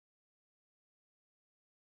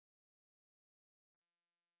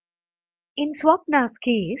In Swapna's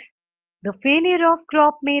case, the failure of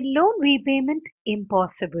crop made loan repayment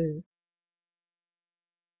impossible.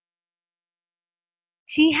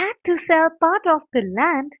 She had to sell part of the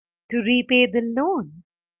land to repay the loan.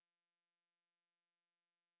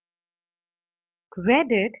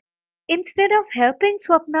 Credit, instead of helping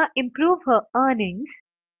Swapna improve her earnings,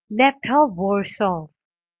 left her worse off.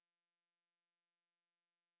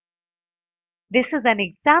 This is an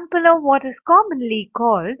example of what is commonly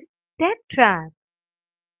called debt trap.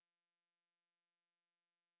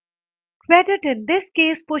 Credit in this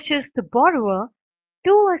case pushes the borrower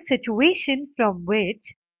to a situation from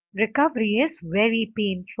which recovery is very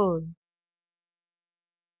painful.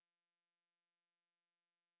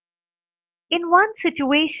 In one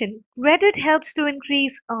situation, credit helps to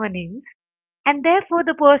increase earnings and therefore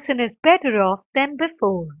the person is better off than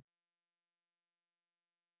before.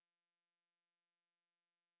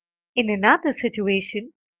 In another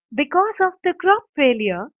situation, because of the crop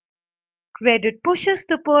failure, credit pushes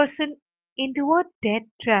the person into a debt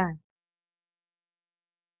trap.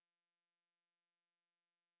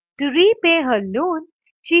 To repay her loan,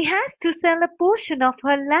 she has to sell a portion of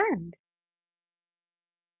her land.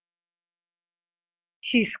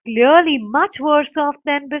 She's clearly much worse off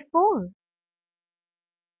than before.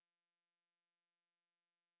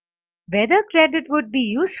 Whether credit would be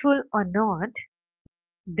useful or not,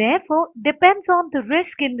 therefore, depends on the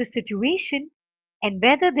risk in the situation and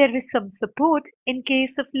whether there is some support in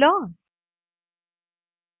case of loss.